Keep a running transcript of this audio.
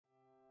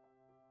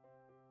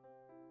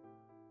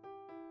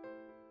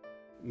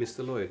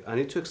Mr. Lloyd, I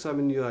need to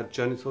examine your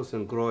genitals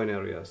and groin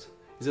areas.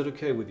 Is that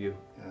okay with you?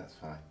 Yeah, that's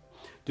fine.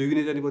 Do you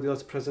need anybody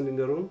else present in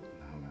the room?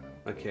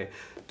 No. Okay.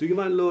 Do you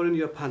mind lowering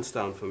your pants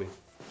down for me?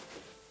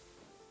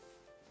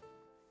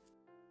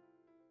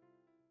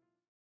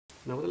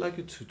 Now what I'd like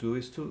you to do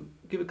is to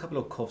give a couple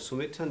of coughs for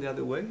me, turn the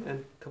other way,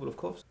 and a couple of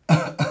coughs.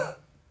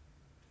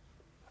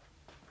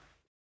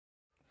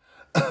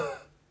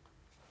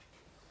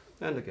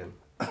 And again.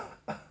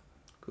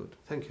 Good,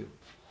 thank you.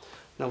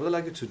 Now what I'd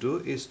like you to do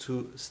is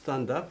to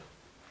stand up,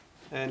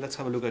 and let's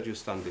have a look at you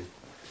standing.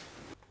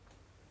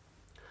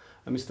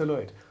 Mr.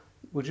 Lloyd,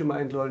 would you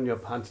mind lowering your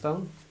pants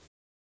down?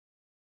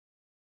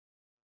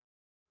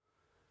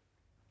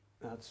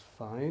 That's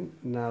fine.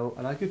 Now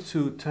I'd like you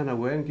to turn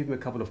away and give me a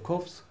couple of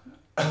coughs.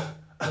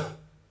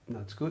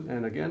 That's good.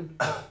 And again.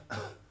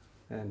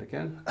 And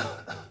again.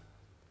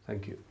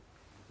 Thank you.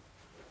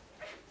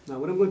 Now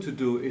what I'm going to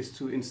do is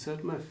to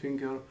insert my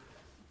finger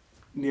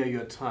near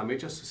your tummy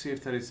just to see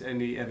if there is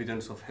any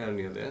evidence of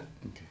hernia there.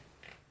 Okay.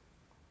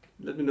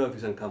 Let me know if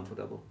it's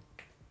uncomfortable.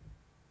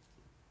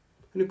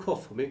 Can you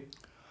cough for me?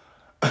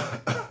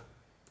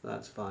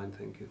 That's fine,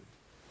 thank you.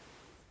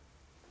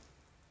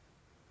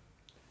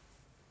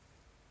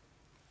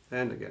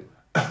 And again.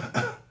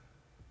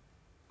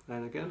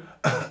 And again.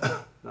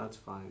 That's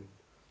fine.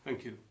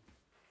 Thank you.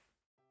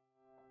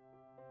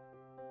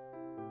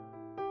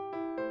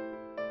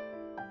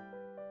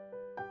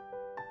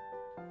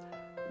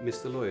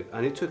 Mr. Lloyd,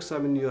 I need to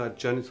examine your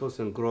genitals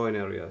and groin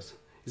areas.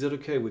 Is that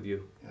okay with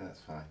you? Yeah,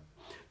 that's fine.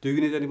 Do you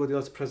need anybody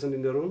else present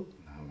in the room?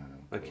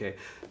 No. Okay.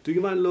 Do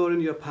you mind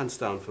lowering your pants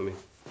down for me?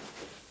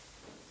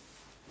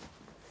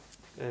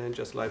 And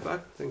just lie back,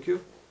 thank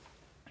you.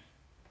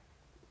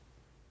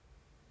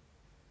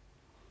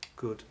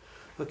 Good.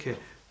 Okay,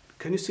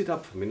 can you sit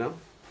up for me now?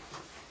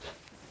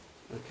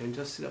 Okay, and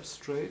just sit up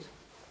straight.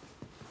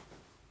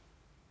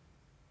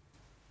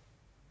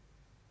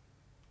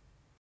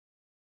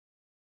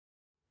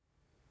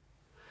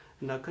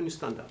 Now can you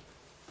stand up?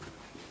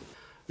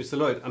 Mr.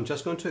 Lloyd, I'm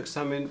just going to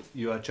examine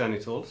your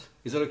genitals.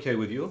 Is that okay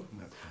with you?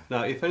 No.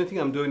 Now, if anything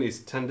I'm doing is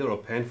tender or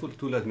painful,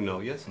 do let me know,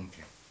 yes?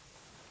 Okay.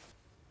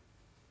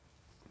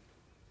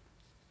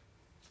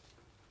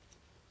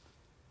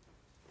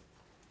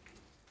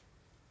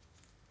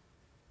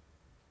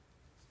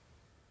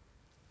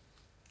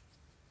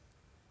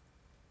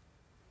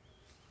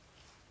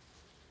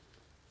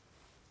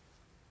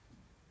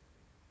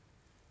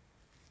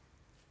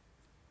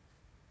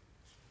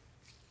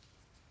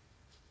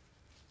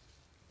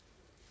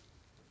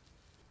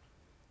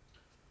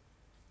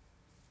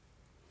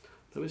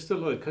 Now, Mr.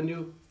 Lloyd, can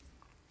you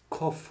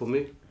cough for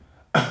me?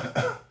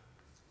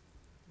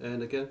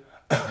 And again?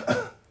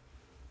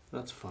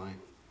 That's fine.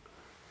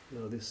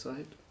 Now this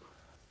side.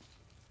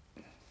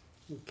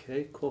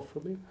 Okay, cough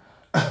for me.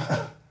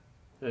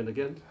 And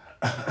again?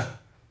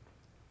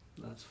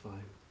 That's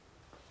fine.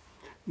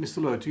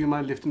 Mr. Lloyd, do you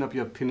mind lifting up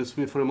your penis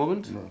for me for a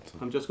moment? No.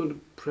 I'm just going to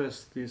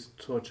press this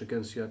torch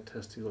against your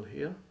testicle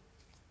here.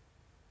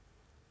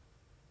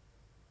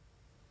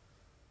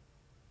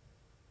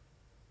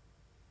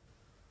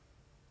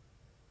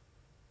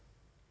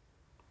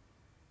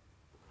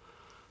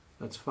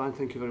 That's fine,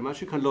 thank you very much.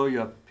 You can lower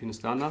your penis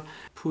down now.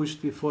 Push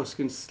the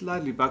foreskin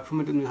slightly back from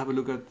it and have a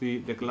look at the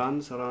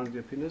glands around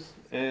your penis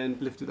and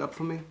lift it up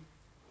for me.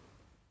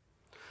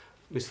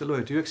 Mr.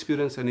 Lloyd, do you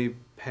experience any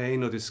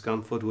pain or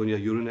discomfort when you're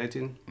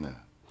urinating? No.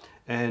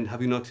 And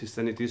have you noticed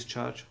any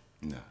discharge?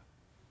 No.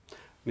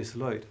 Mr.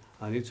 Lloyd,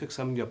 I need to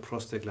examine your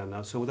prostate gland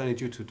now. So what I need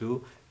you to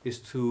do is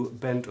to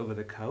bend over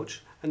the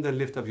couch and then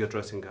lift up your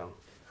dressing gown.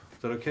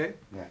 Is that okay?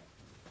 Yeah.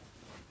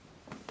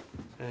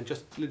 And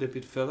just a little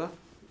bit further.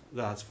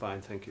 That's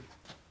fine, thank you.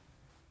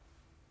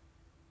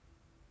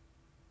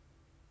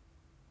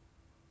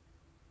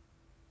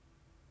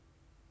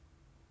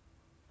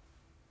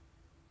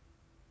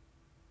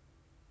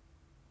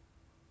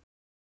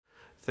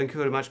 Thank you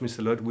very much,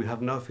 Mr. Lloyd. We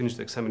have now finished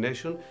the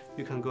examination.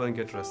 You can go and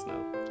get dressed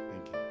now.